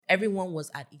everyone was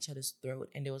at each other's throat,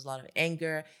 and there was a lot of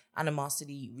anger,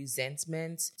 animosity,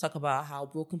 resentment. Talk about how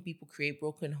broken people create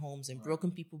broken homes and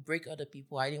broken people break other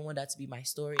people. I didn't want that to be my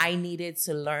story. I needed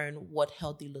to learn what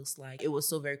healthy looks like. It was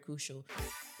so very crucial.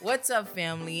 What's up,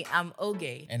 family? I'm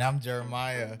Oge. And I'm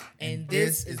Jeremiah. And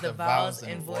this is the Vows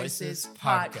and Voices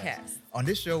podcast. On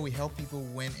this show, we help people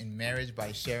win in marriage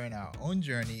by sharing our own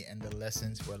journey and the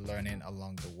lessons we're learning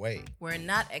along the way. We're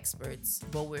not experts,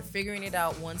 but we're figuring it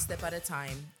out one step at a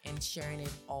time and sharing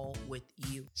it all with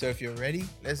you. So if you're ready,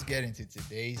 let's get into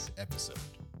today's episode.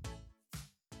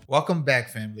 Welcome back,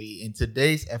 family. In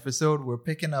today's episode, we're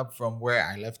picking up from where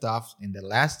I left off in the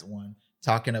last one,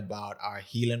 talking about our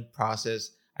healing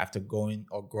process after growing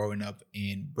up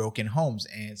in broken homes.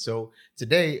 And so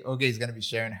today, Oge is going to be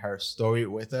sharing her story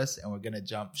with us, and we're going to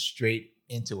jump straight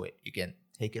into it. You can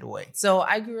take it away. So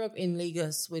I grew up in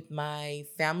Lagos with my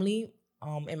family,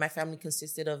 and my family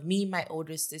consisted of me, my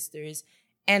older sisters,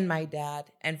 and my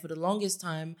dad. And for the longest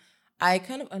time, I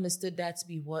kind of understood that to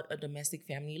be what a domestic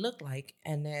family looked like.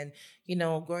 And then,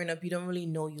 growing up, you don't really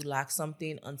know you lack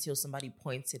something until somebody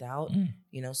points it out.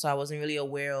 So I wasn't really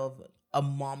aware of a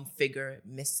mom figure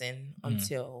missing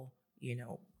until,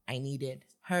 I needed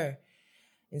her.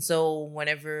 And so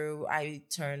whenever I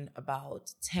turned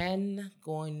about 10,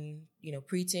 going,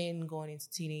 preteen, going into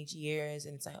teenage years,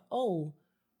 and it's like, oh,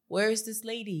 where is this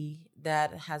lady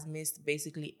that has missed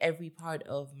basically every part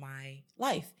of my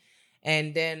life?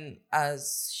 And then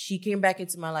as she came back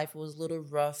into my life, it was a little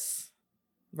rough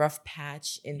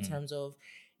patch in terms of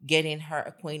getting her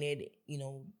acquainted,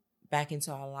 back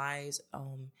into our lives,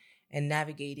 and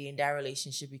navigating that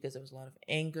relationship, because there was a lot of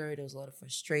anger, there was a lot of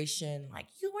frustration, like,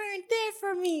 you weren't there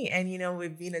for me. And,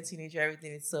 with being a teenager,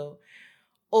 everything is so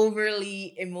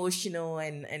overly emotional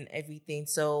and everything.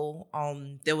 So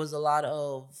there was a lot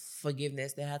of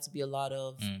forgiveness. There had to be a lot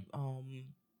of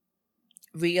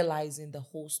realizing the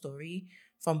whole story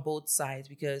from both sides,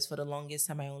 because for the longest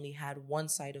time I only had one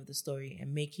side of the story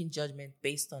and making judgment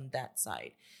based on that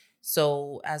side.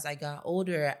 So as I got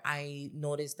older, I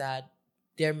noticed that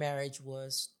their marriage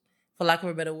was, for lack of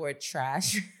a better word,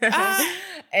 trash.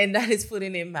 And that is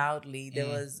putting it mildly. There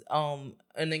was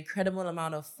an incredible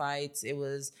amount of fights. There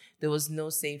was no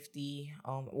safety,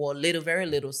 very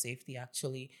little safety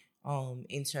actually,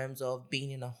 in terms of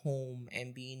being in a home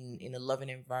and being in a loving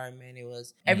environment. It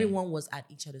was everyone was at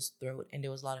each other's throat, and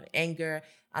there was a lot of anger,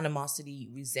 animosity,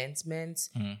 resentment,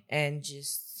 and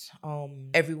just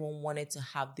everyone wanted to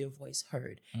have their voice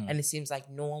heard. And it seems like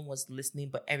no one was listening,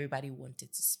 but everybody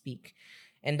wanted to speak.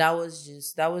 And that was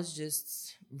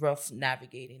just rough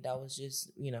navigating. That was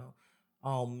just,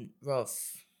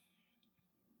 rough.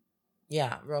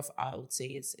 Yeah, rough, I would say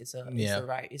it's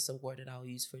a word that I'll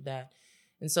use for that.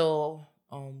 And so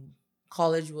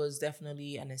college was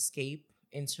definitely an escape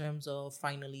in terms of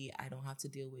finally I don't have to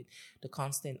deal with the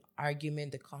constant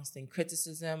argument, the constant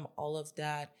criticism, all of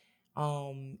that.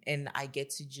 And I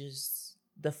get to just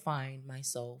define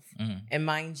myself. And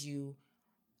mind you,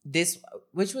 this,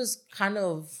 which was kind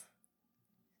of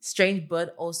strange,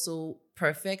 but also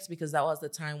perfect, because that was the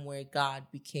time where God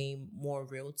became more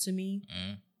real to me.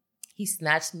 He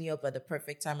snatched me up at the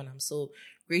perfect time, and I'm so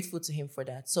grateful to him for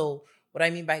that. So what I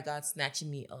mean by God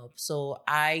snatching me up. So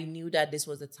I knew that this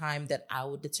was the time that I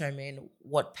would determine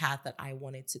what path that I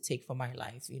wanted to take for my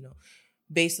life,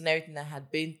 based on everything that I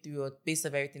had been through, or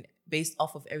based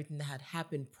off of everything that had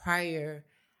happened prior.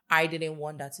 I didn't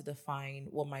want that to define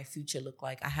what my future looked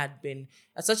like. I had been,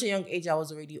 at such a young age, I was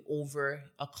already over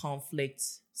a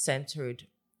conflict-centered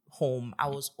home. I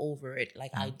was over it.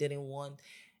 Like, I didn't want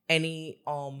any,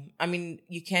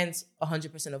 you can't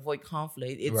 100% avoid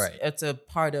conflict. It's a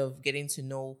part of getting to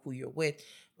know who you're with.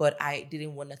 But I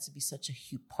didn't want that to be such a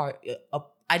huge part.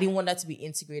 I didn't want that to be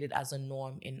integrated as a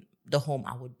norm in the home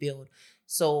I would build.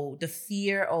 So the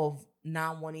fear of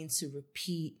not wanting to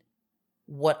repeat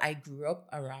what I grew up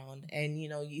around. And,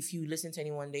 if you listen to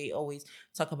anyone, they always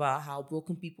talk about how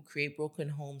broken people create broken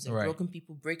homes and broken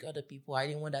people break other people. I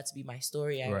didn't want that to be my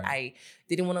story. I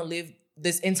didn't want to live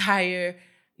this entire,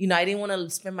 I didn't want to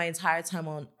spend my entire time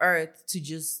on earth to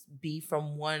just be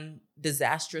from one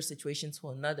disastrous situation to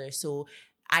another. So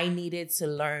I needed to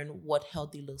learn what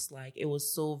healthy looks like. It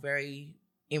was so very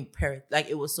imperative. Like,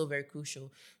 it was so very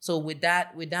crucial. So with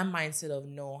that mindset of,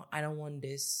 no, I don't want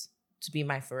this to be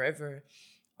my forever,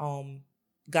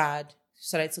 God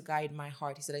started to guide my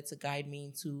heart. He started to guide me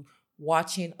into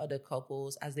watching other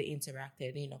couples as they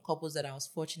interacted, couples that I was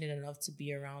fortunate enough to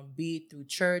be around, be it through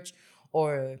church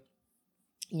or,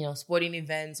 sporting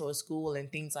events or school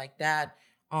and things like that.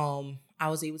 I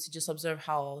was able to just observe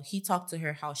how he talked to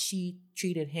her, how she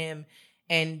treated him,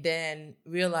 and then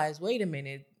realize, wait a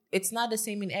minute, it's not the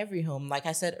same in every home. Like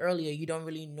I said earlier, you don't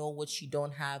really know what you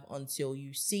don't have until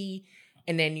you see,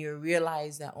 and then you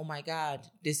realize that, oh my God,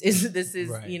 this is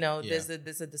Right. you know, Yeah.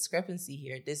 there's a discrepancy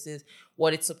here. This is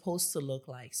what it's supposed to look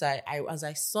like. So I as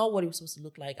I saw what it was supposed to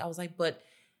look like, I was like, but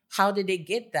how did they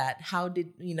get that? How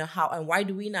did, you know, how, and why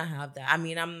do we not have that? I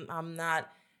mean, I'm not,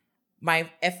 my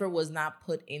effort was not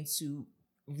put into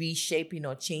reshaping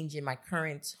or changing my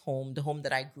current home, the home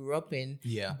that I grew up in.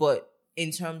 Yeah. But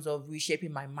in terms of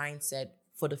reshaping my mindset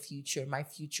for the future, my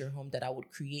future home that I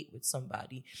would create with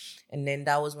somebody. And then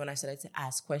that was when I started to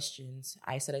ask questions.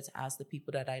 I started to ask the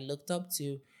people that I looked up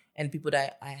to and people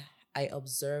that I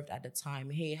observed at the time.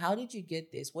 Hey, how did you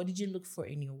get this? What did you look for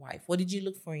in your wife? What did you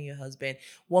look for in your husband?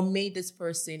 What made this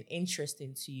person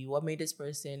interesting to you? What made this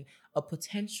person a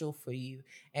potential for you?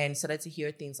 And started to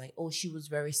hear things like, oh, she was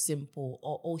very simple,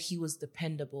 or oh, he was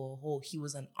dependable, oh, he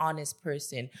was an honest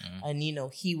person, and you know,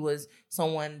 he was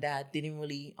someone that didn't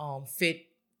really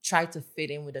try to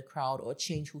fit in with the crowd or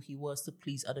change who he was to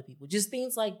please other people. Just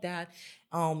things like that.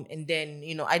 And then,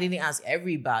 you know, I didn't ask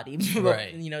everybody, but,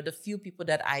 Right. you know, the few people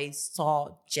that I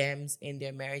saw gems in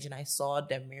their marriage and I saw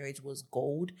their marriage was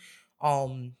gold,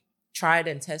 tried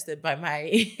and tested by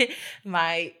my,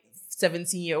 my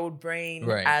 17-year-old brain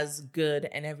Right. as good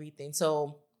and everything.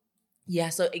 So, yeah,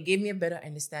 so it gave me a better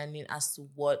understanding as to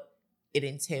what it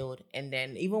entailed. And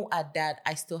then even at that,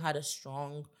 I still had a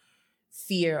strong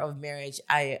fear of marriage.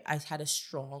 I had a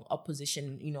strong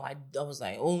opposition. You know, I was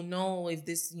like, oh no, if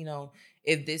this, you know,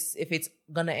 if it's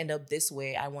gonna end up this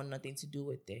way, I want nothing to do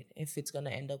with it. If it's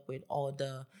gonna end up with all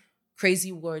the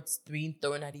crazy words being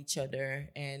thrown at each other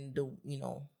and the, you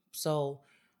know, so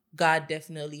God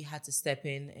definitely had to step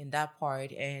in that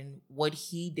part. And what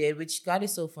he did, which God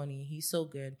is so funny, he's so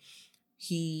good.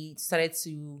 He started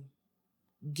to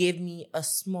give me a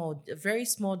very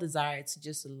small desire to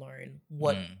just learn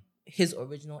what his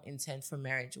original intent for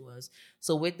marriage was.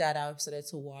 So with that, I started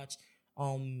to watch,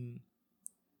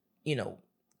 you know,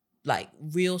 like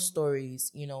real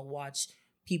stories, you know, watch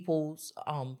people's,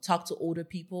 talk to older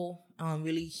people,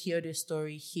 really hear their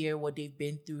story, hear what they've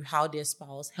been through, how their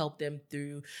spouse helped them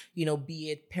through, you know,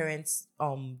 be it parents,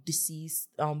 deceased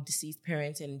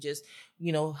parents, and just,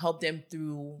 you know, help them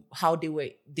through how they were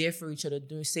there for each other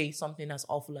during, say, something as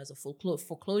awful as a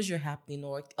foreclosure happening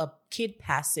or a kid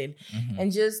passing,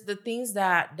 and just the things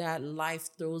that life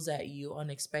throws at you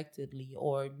unexpectedly,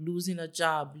 or losing a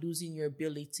job, losing your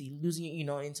ability, losing, you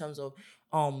know, in terms of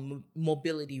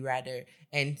mobility rather,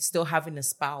 and still having a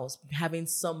spouse, having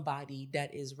somebody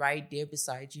that is right there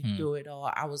beside you through it all.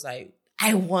 I was like,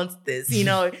 I want this, you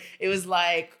know. It was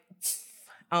like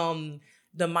the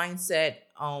mindset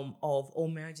of, oh,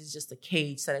 marriage is just a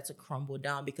cage, started to crumble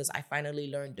down, because I finally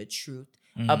learned the truth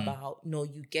about, no,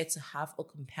 you get to have a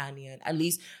companion, at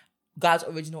least God's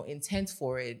original intent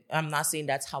for it. I'm not saying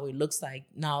that's how it looks like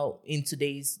now in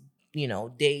today's, you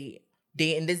know, day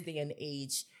in this day and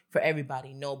age for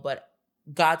everybody. No, but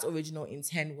God's original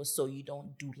intent was so you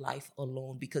don't do life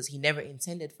alone, because he never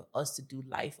intended for us to do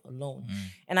life alone.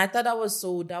 And I thought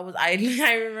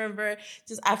I remember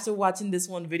just after watching this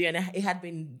one video, and it had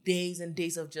been days and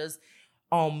days of just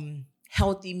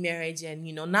healthy marriage, and,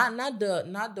 you know, not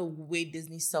the way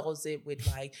Disney sells it with,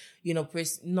 like, you know,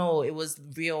 no, it was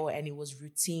real, and it was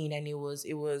routine, and it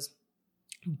was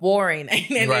boring, and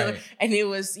it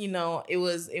was, you know, it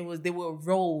was there were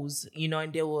roles, you know,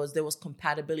 and there was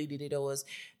compatibility, there was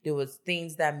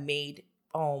things that made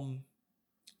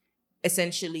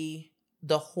essentially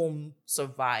the home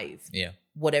survive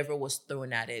whatever was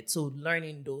thrown at it. So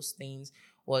learning those things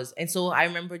was, and so I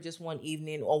remember just one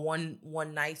evening or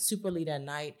one night, super late at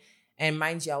night. And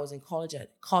mind you, I was in college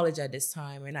at this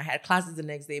time, and I had classes the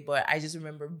next day, but I just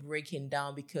remember breaking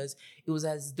down, because it was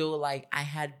as though, like, I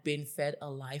had been fed a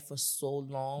lie for so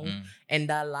long, and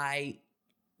that lie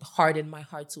hardened my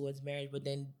heart towards marriage. But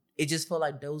then it just felt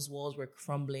like those walls were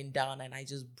crumbling down, and I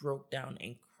just broke down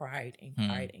and cried and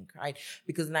cried and cried,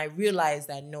 because then I realized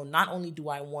that, no, not only do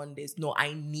I want this, no,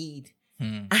 I need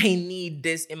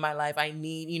this in my life. I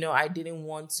need, you know, I didn't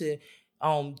want to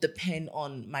depend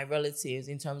on my relatives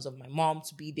in terms of my mom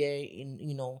to be there, in,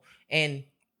 you know, and,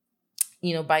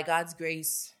 you know, by God's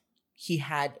grace, he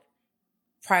had,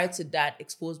 prior to that,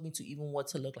 exposed me to even what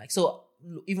to look like. So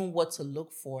even what to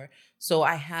look for. So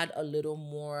I had a little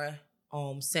more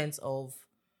sense of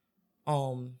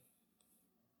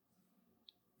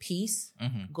peace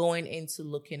going into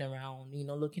looking around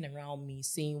me,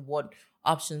 seeing what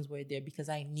options were there, because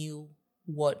I knew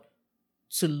what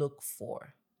to look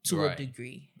for to a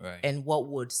degree, and what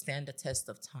would stand the test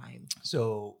of time.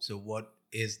 So what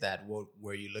is that? What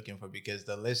were you looking for? Because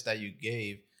the list that you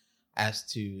gave as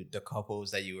to the couples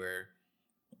that you were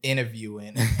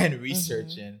interviewing and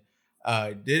researching,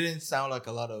 didn't sound like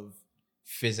a lot of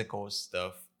physical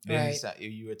stuff. Right.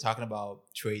 You were talking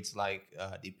about traits like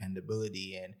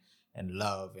dependability and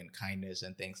love and kindness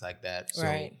and things like that. So,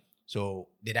 Right. so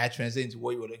did that translate into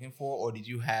what you were looking for, or did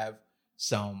you have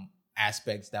some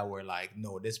aspects that were like,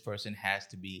 no, this person has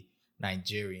to be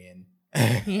Nigerian,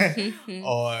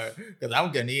 or because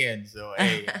I'm Ghanaian, so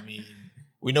hey, I mean,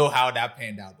 we know how that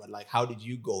panned out, but like, how did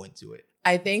you go into it?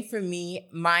 I think for me,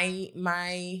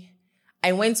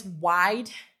 I went wide,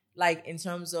 like in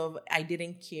terms of I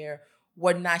didn't care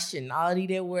what nationality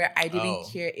they were. I didn't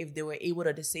care if they were able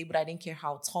to disabled. I didn't care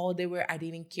how tall they were. I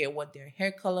didn't care what their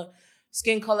hair color,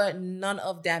 skin color, none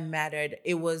of that mattered.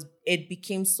 It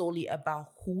became solely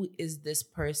about who is this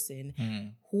person?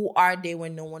 Who are they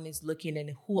when no one is looking,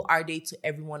 and who are they to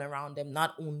everyone around them,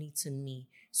 not only to me.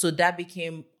 So that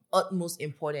became utmost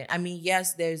important. I mean,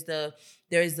 yes, there is the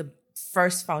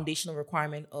first foundational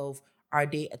requirement of, are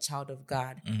they a child of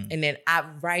God? And then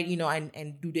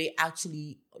and do they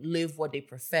actually live what they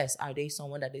profess? Are they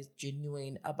someone that is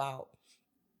genuine about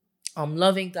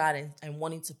loving God and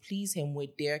wanting to please him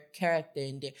with their character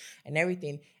and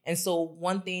everything? And so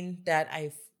one thing that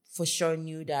I for sure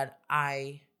knew that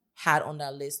I had on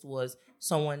that list was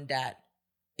someone that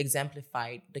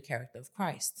exemplified the character of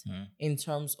Christ in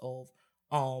terms of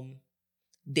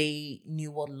they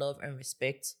knew what love and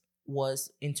respect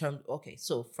was in terms. Okay,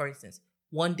 so for instance,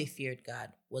 1, they feared God,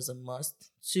 was a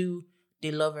must. 2,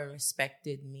 they loved and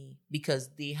respected me because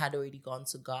they had already gone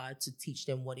to God to teach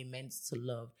them what it meant to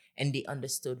love, and they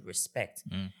understood respect.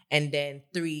 And then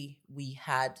 3, we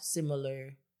had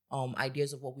similar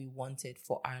ideas of what we wanted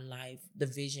for our life, the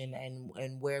vision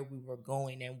and where we were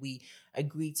going, and we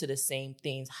agreed to the same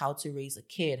things: how to raise a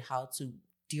kid, how to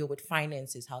deal with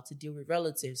finances, how to deal with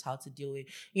relatives, how to deal with,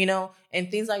 and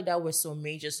things like that were so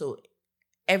major. So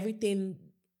everything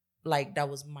like that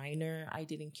was minor, I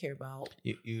didn't care about.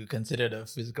 You consider the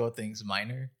physical things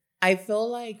minor? I feel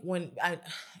like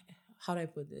how do I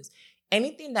put this?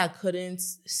 Anything that couldn't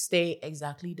stay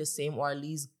exactly the same, or at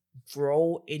least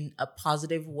grow in a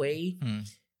positive way,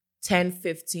 10,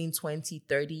 15, 20,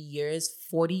 30 years,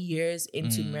 40 years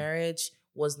into marriage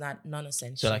was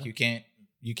non-essential. So like you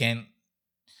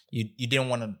didn't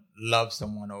want to love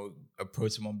someone or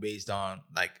approach someone based on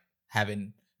like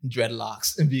having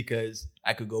dreadlocks because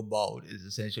I could go bald, is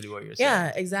essentially what you're saying.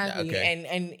 Yeah, exactly. Yeah, okay.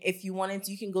 And if you wanted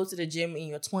to, you can go to the gym in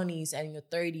your 20s and in your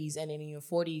 30s, and then in your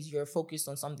 40s you're focused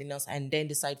on something else and then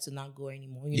decide to not go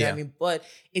anymore. You know what I mean? But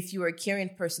if you're a caring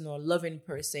person or a loving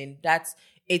person,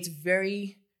 it's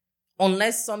very,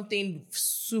 unless something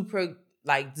super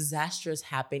like disastrous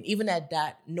happened, even at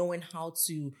that, knowing how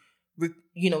to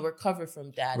recover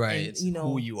from that, right? And, it's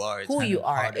who you are.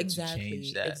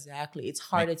 Exactly. It's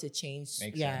harder to change.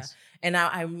 Makes yeah. sense. And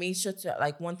I made sure to,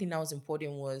 like, one thing that was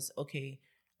important was, okay,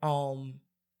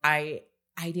 I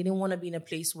didn't want to be in a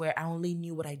place where I only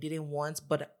knew what I didn't want,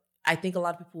 but I think a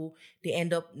lot of people, they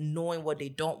end up knowing what they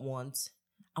don't want.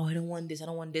 Oh, I don't want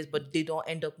this, but they don't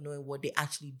end up knowing what they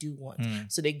actually do want.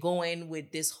 So they go in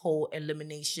with this whole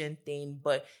elimination thing,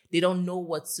 but they don't know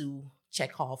what to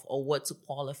check off or what to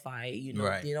qualify.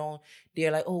 Right.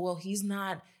 They're like, oh, well, he's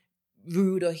not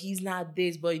rude or he's not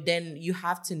this, but then you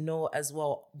have to know as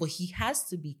well, but he has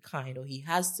to be kind, or he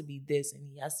has to be this and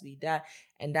he has to be that,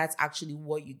 and that's actually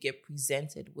what you get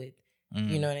presented with.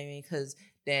 You know what I mean? Because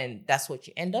then that's what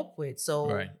you end up with.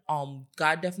 So right.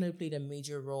 God definitely played a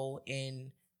major role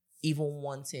in even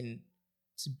wanting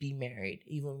to be married,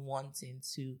 even wanting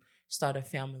to start a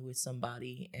family with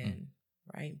somebody. And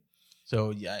right.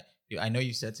 So yeah, I know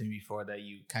you said to me before that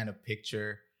you kind of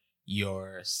picture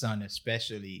your son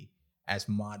especially as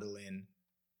modeling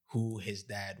who his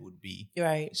dad would be.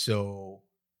 Right. So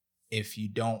if you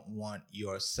don't want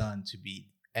your son to be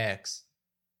X,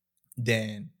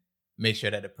 then make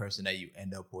sure that the person that you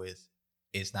end up with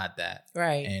is not that.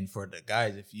 Right. And for the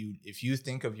guys, if you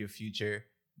think of your future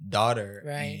daughter,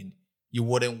 right, and you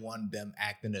wouldn't want them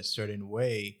acting a certain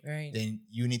way, right, then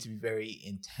you need to be very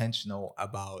intentional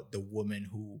about the woman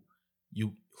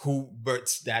who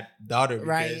births that daughter,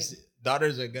 because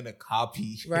daughters are gonna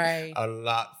copy a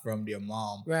lot from their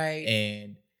mom, right?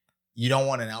 And you don't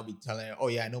want to now be telling her, oh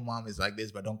yeah, I know mom is like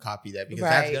this, but don't copy that,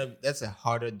 because that's a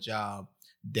harder job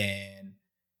than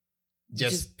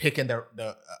just picking the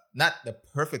not the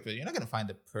perfect person. You're not gonna find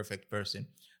the perfect person,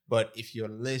 but if your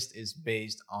list is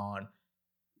based on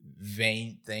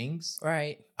vain things,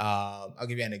 right? I'll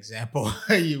give you an example.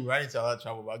 You run into a lot of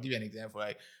trouble, but I'll give you an example.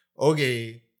 Like,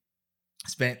 okay, I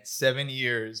spent 7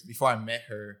 years before I met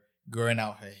her growing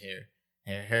out her hair.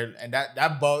 Her hair, and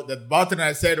that ball, the button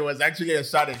I said was actually a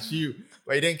shot at you,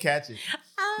 but you didn't catch it.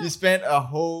 You spent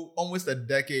almost a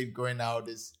decade growing out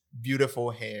this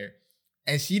beautiful hair,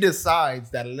 and she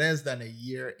decides that less than a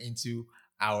year into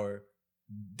our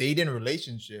dating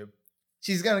relationship,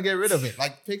 she's gonna get rid of it.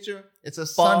 Like, picture, it's a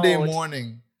Sunday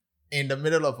morning in the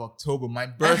middle of October, my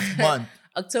birth month.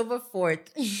 October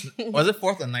 4th. Was it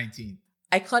 4th or 19th?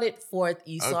 I caught it 4th.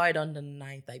 You saw it on the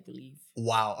 9th, I believe.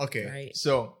 Wow. Okay. Right.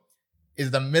 So it's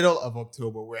the middle of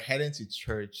October. We're heading to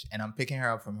church, and I'm picking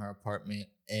her up from her apartment,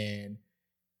 and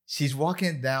she's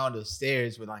walking down the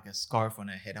stairs with like a scarf on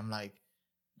her head. I'm like,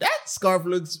 that scarf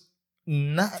looks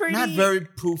not very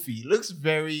poofy. Looks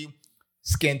very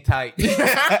skin tight.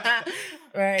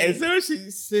 Right. And so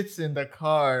she sits in the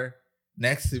car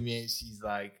next to me, and she's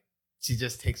like, she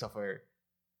just takes off her.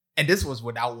 And this was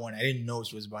without warning. I didn't know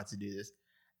she was about to do this.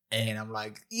 And I'm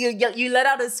like, you let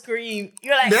out a scream.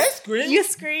 You're like, that scream? You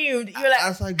screamed. You're like, I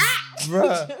was like,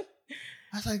 bruh.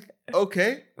 I was like,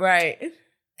 okay. Right.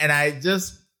 And I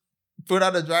just put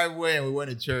out the driveway and we went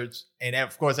to church. And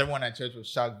of course, everyone at church was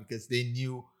shocked because they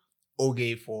knew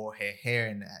Oge for her hair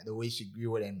and the way she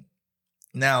grew it. And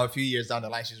now, a few years down the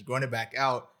line, she's growing it back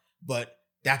out. But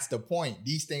that's the point.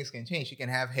 These things can change. She can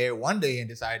have hair one day and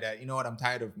decide that, you know what, I'm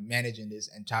tired of managing this,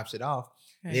 and chops it off.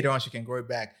 Right. Later on, she can grow it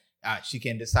back. She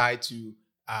can decide to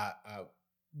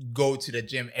go to the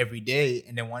gym every day.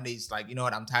 And then one day it's like, you know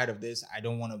what, I'm tired of this. I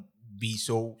don't want to be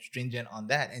so stringent on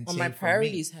that. And my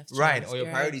priorities have changed. Right. Or your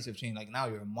priorities have changed. Like now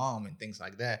you're a mom and things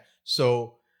like that.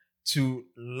 So to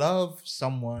love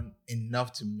someone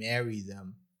enough to marry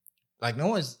them, like no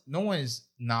one's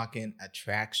knocking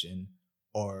attraction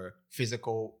or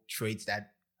physical traits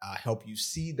that help you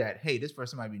see that, hey, this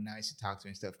person might be nice to talk to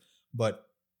and stuff. But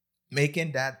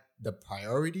making that the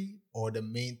priority or the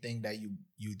main thing that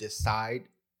you decide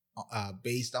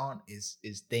based on is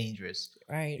dangerous.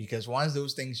 Right. Because once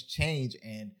those things change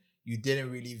and you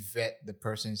didn't really vet the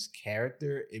person's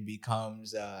character, it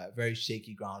becomes very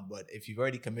shaky ground. But if you've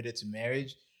already committed to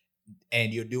marriage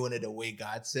and you're doing it the way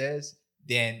God says,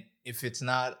 then if it's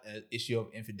not an issue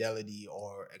of infidelity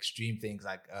or extreme things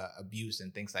like abuse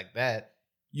and things like that,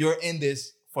 you're in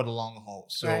this for the long haul.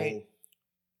 So right.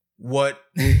 What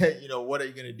what are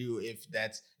you gonna do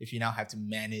if you now have to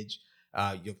manage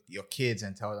your kids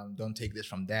and tell them, don't take this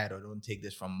from dad or don't take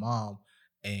this from mom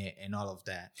and all of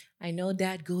that? I know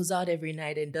dad goes out every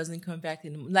night and doesn't come back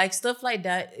in, like stuff like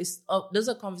that. Is those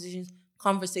are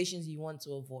conversations you want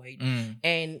to avoid.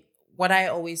 And what I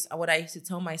used to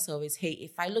tell myself is, hey,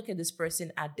 if I look at this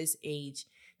person at this age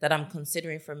that I'm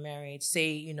considering for marriage,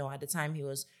 say, at the time he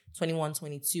was 21,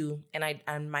 22,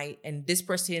 and this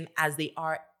person as they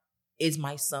are is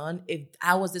my son. If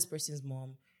I was this person's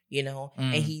mom,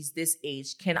 and he's this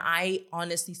age, can I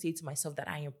honestly say to myself that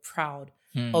I am proud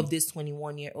of this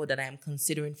 21-year-old that I am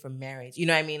considering for marriage? You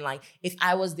know what I mean? Like if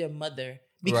I was their mother,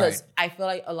 because right. I feel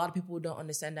like a lot of people don't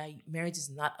understand that marriage is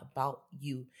not about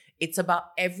you. It's about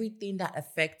everything that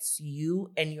affects you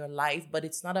and your life, but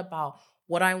it's not about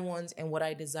what I want and what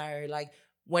I desire. Like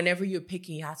whenever you're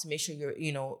picking, you have to make sure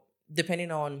you're,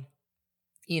 depending on,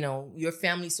 your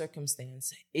family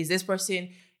circumstance. Is this person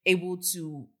able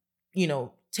to,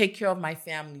 take care of my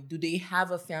family? Do they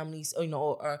have a family,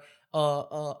 or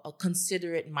a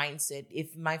considerate mindset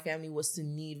if my family was to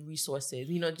need resources,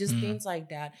 just things like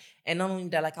that. And not only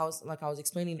that, like I was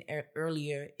explaining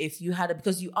earlier, if you had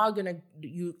because you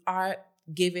are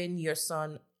giving your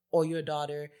son or your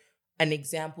daughter an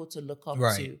example to look up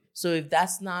to. So if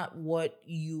that's not what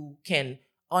you can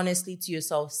honestly to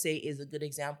yourself say is a good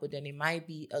example, then it might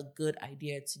be a good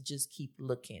idea to just keep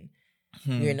looking,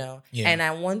 Yeah.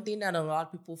 And one thing that a lot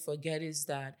of people forget is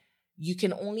that you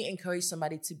can only encourage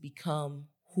somebody to become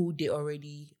who they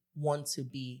already want to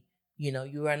be.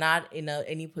 You are not in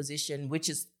any position, which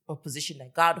is a position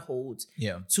that God holds,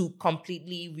 to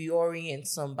completely reorient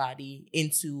somebody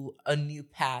into a new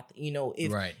path.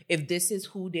 If this is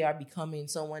who they are becoming,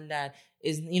 someone that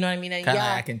is, you know what I mean? And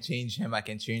I can change him. I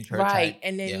can change her. Right. Type.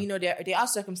 And then, there are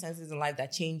circumstances in life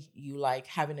that change you, like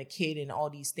having a kid and all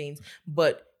these things.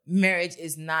 But marriage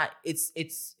is not,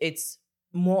 it's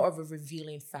more of a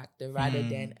revealing factor rather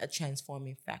than a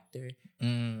transforming factor.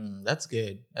 That's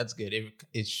good. That's good.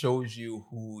 It shows you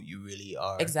who you really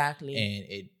are. Exactly.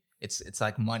 And it's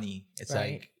like money. It's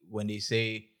like when they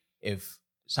say if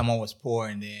someone was poor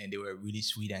and then they were really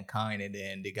sweet and kind and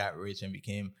then they got rich and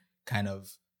became kind of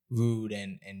rude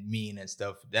and mean and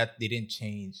stuff, that they didn't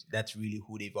change. That's really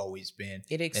who they've always been.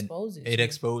 It exposes. It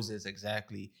exposes,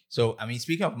 exactly. So, I mean,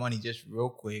 speaking of money, just real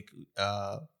quick,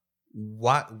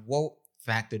 what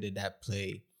factor did that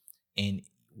play in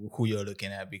who you're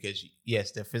looking at? Because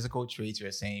yes, the physical traits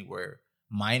you're saying were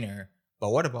minor. But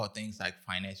what about things like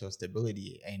financial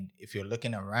stability? And if you're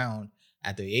looking around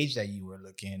at the age that you were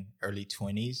looking, early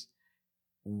 20s,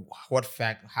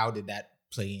 how did that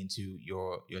play into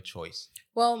your choice?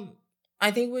 Well, I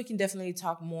think we can definitely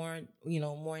talk more,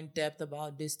 more in depth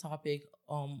about this topic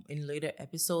in later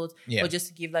episodes. Yeah. But just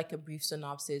to give like a brief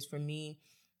synopsis, for me,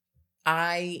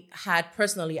 I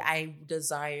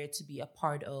desired to be a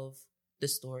part of the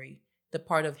story, the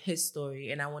part of his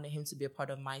story, and I wanted him to be a part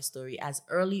of my story as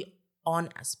early on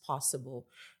as possible,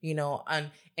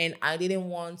 and I didn't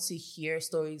want to hear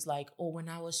stories like, oh, when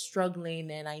I was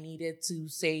struggling and I needed to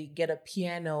get a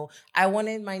piano. I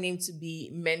wanted my name to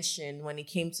be mentioned when it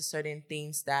came to certain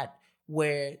things that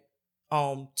were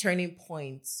turning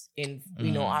points in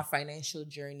our financial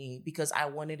journey, because I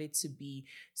wanted it to be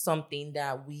something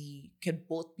that we could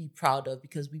both be proud of,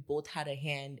 because we both had a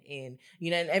hand in,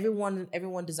 and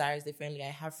everyone desires differently. I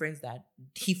have friends that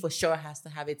he for sure has to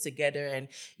have it together and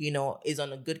is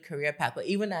on a good career path, but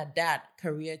even at that,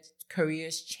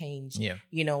 careers change.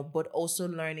 But also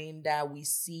learning that we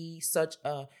see such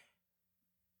a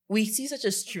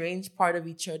strange part of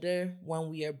each other when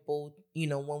we are both,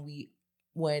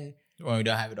 when we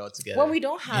don't have it all together. When we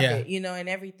don't have it, and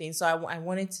everything. So I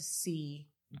wanted to see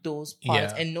those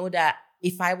parts and know that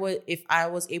if I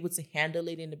was able to handle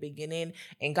it in the beginning,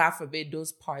 and God forbid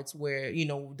those parts where,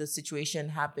 the situation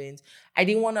happens, I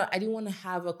didn't want to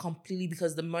have a completely,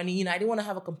 because the money, I didn't want to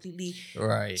have a completely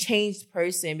changed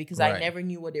person, because I never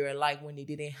knew what they were like when they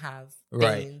didn't have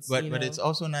things. But it's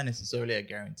also not necessarily a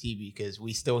guarantee, because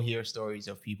we still hear stories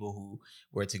of people who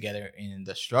were together in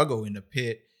the struggle, in the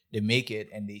pit. They make it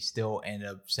and they still end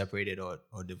up separated or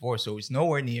divorced. So it's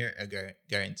nowhere near a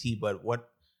guarantee. But what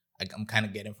I'm kind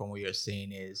of getting from what you're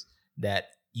saying is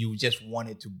that you just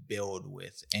wanted to build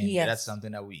with. And that's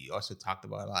something that we also talked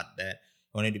about a lot, that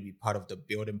wanted to be part of the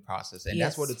building process. And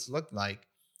that's what it's looked like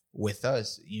with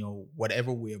us.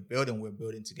 Whatever we're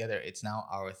building together. It's now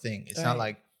our thing. It's not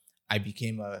like I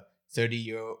became a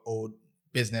 30-year-old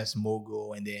business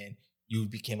mogul and then you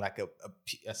became like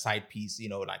a side piece,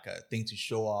 like a thing to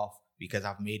show off because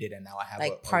I've made it and now I have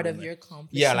like part of your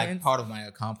accomplishment. Yeah, like part of my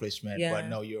accomplishment. Yeah. But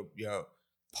no, you're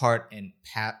part and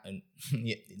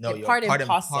you're part and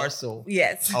parcel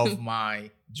of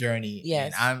my journey.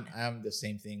 Yes. And I'm the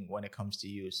same thing when it comes to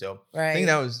you. So I think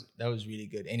that was really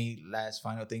good. Any last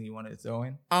final thing you wanted to throw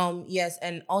in? Yes,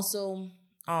 and also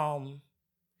it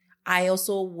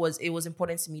was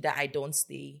important to me that I don't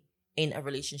stay in a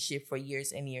relationship for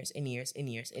years and years and years and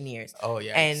years and years. Oh,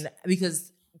 yeah. And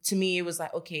because to me, it was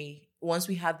like, okay, once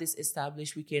we have this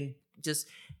established, we can just,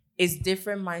 it's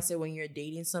different mindset when you're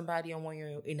dating somebody and when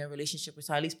you're in a relationship with,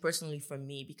 so at least personally for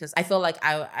me, because I felt like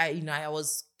I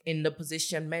was in the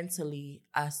position mentally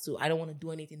as to, I don't want to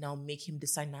do anything that'll make him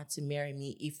decide not to marry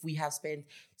me if we have spent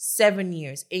 7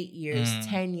 years, 8 years,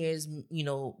 10 years,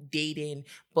 dating.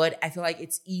 But I feel like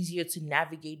it's easier to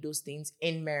navigate those things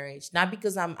in marriage, not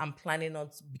because I'm planning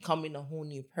on becoming a whole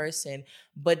new person,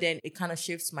 but then it kind of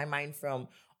shifts my mind from,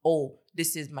 oh,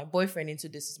 this is my boyfriend into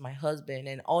this is my husband,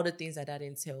 and all the things that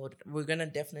entailed. We're going to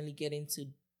definitely get into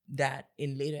that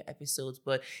in later episodes,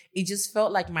 but it just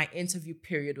felt like my interview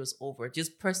period was over,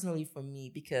 just personally for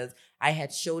me, because I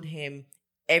had showed him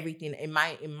everything in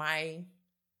my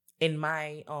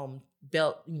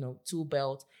belt, tool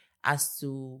belt, as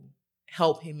to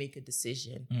help him make a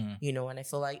decision, and I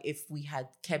feel like if we had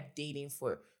kept dating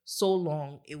for so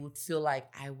long, it would feel like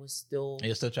I was still...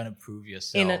 You're still trying to prove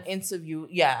yourself. In an interview,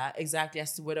 yeah, exactly,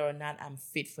 as to whether or not I'm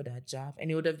fit for that job. And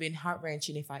it would have been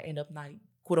heart-wrenching if I end up not,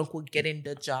 quote-unquote, getting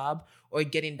the job or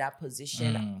getting that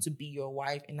position to be your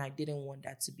wife, and I didn't want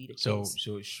that to be the case.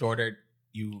 So shorter,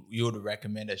 you would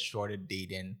recommend a shorter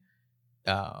dating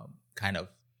kind of...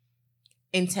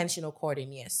 Intentional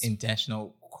courting, yes.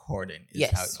 Intentional courting.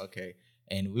 Yes. Okay.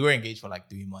 And we were engaged for like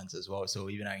 3 months as well. So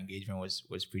even our engagement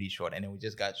was pretty short. And then we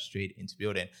just got straight into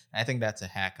building. And I think that's a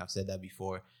hack. I've said that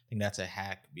before. I think that's a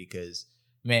hack because,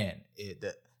 man,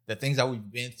 the things that we've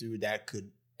been through that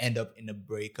could end up in a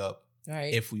breakup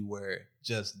if we were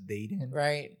just dating.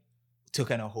 Right.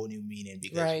 Took on a whole new meaning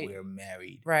because we're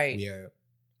married. Right.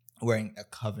 We're in a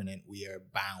covenant. We are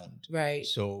bound. Right.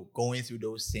 So going through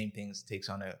those same things takes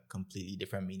on a completely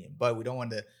different meaning. But we don't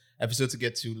want the episode to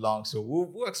get too long, so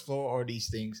we'll explore all these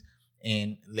things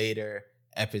in later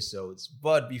episodes.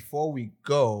 But before we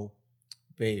go,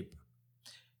 babe,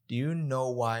 do you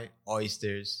know why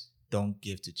oysters don't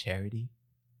give to charity?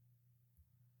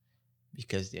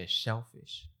 Because they're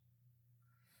shellfish.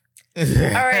 All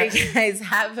right, guys,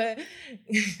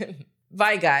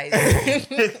 bye, guys.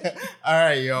 All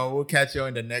right, yo, we'll catch you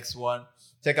in the next one.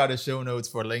 Check out the show notes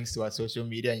for links to our social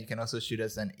media. And you can also shoot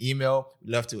us an email.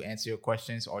 We'd love to answer your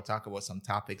questions or talk about some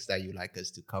topics that you'd like us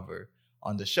to cover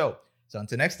on the show. So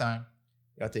until next time,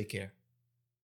 y'all take care.